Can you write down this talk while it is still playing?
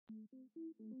Hello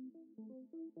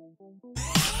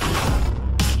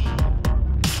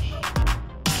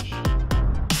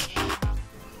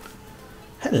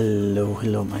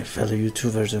my fellow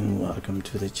YouTubers, and welcome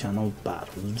to the channel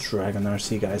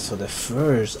BattleDragonRC, guys. So the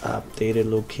first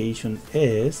updated location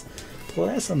is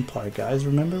Pleasant Park, guys.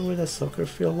 Remember where the soccer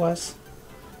field was?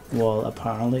 Well,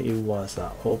 apparently it was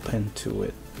open to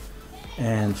it,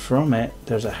 and from it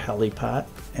there's a helipad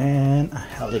and a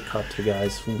helicopter,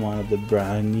 guys. One of the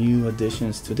brand new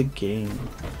additions to the game.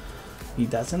 He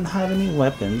doesn't have any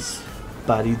weapons,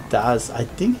 but he does, I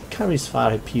think he carries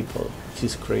 5 people, which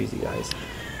is crazy, guys.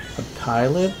 A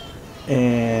pilot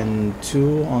and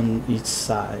 2 on each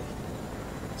side.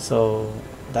 So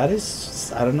that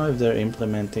is, I don't know if they're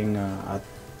implementing a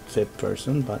 5th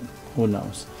person, but who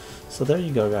knows. So there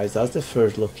you go, guys. That's the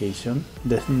first location.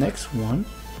 The next one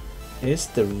is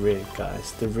the rig,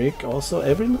 guys. The rig also,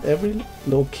 every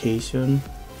location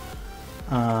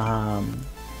that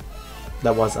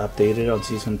was updated on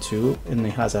season 2 and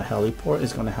it has a heliport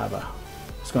is gonna have a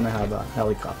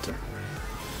helicopter.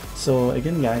 So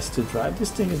again, guys, to drive this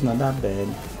thing is not that bad.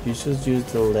 You just use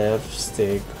the left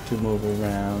stick to move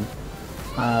around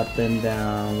up and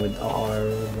down with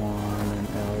R1 and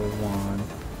L1,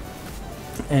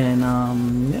 and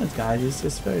yeah, guys, it's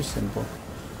just very simple.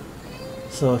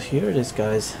 So here it is,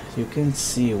 guys. You can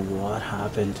see what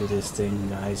happened to this thing,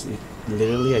 guys. It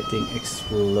literally, I think,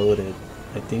 exploded.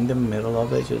 I think the middle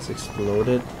of it just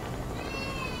exploded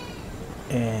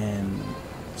and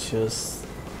just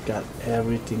got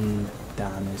everything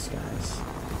damaged, guys.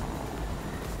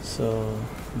 So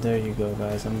there you go,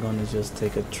 guys. I'm gonna just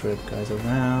take a trip, guys,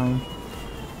 around,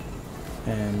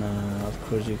 and of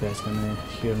course you guys gonna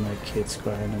hear my kids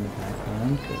crying in the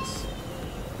background because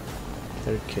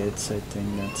they're kids. I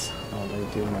think that's all they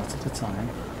do most of the time.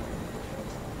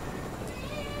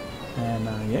 And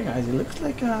yeah, guys, it looks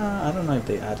like I don't know if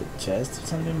they added chests or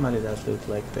something, but it does look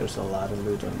like there's a lot of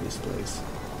loot on this place.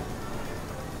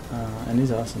 And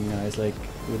it's awesome, guys. Like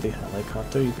with the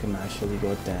helicopter, you can actually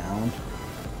go down,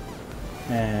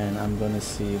 and I'm gonna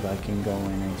see if I can go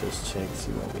in and just check,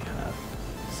 see what we have.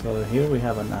 So here we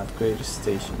have an upgrade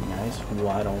station, guys,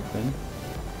 wide open.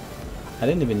 I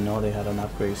didn't even know they had an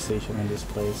upgrade station in this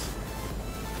place.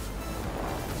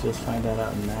 Just find that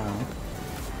out now.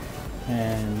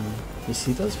 And you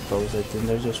see those boats? I think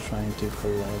they're just trying to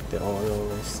collect the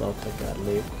oil and stuff that got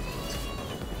leaked.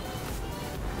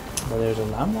 But there's a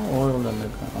lot more oil on the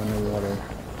water.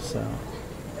 So,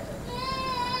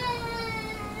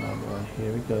 oh boy,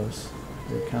 here it goes.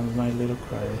 Here comes my little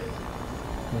cry,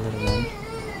 my little one.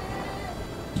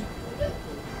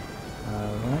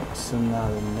 Alright, so now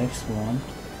the next one.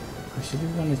 Actually,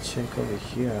 we're gonna check over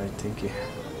here. I think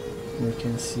we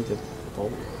can see the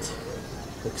boat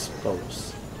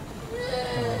exposed.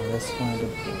 Let's find the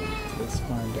boat. Let's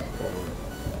find the boat.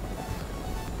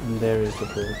 And there is the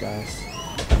boat, guys.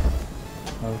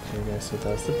 Okay, guys, so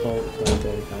that's the boat right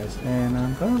there, guys. And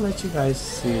I'm gonna let you guys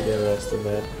see the rest of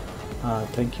it.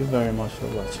 Thank you very much for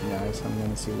watching, guys. I'm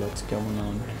gonna see what's going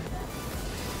on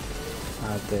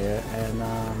out there. And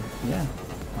yeah,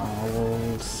 I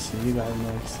will see you guys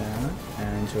next time,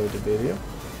 and enjoy the video.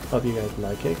 Hope you guys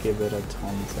like it. Give it a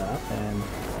thumbs up, and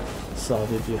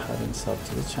sub if you haven't subbed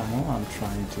to the channel. I'm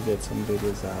trying to get some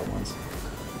videos out once,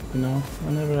 you know,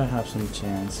 whenever I have some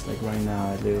chance. Like right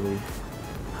now, I literally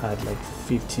had like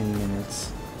 15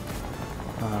 minutes.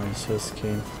 I just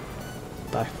came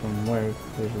back from work.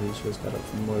 Literally just got up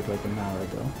from work like an hour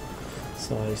ago,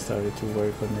 so I started to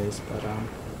work on this. But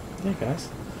yeah, guys,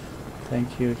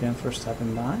 thank you again for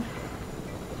stopping by.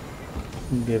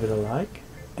 Give it a like,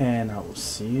 and I will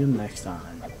see you next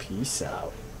time. Peace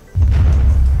out.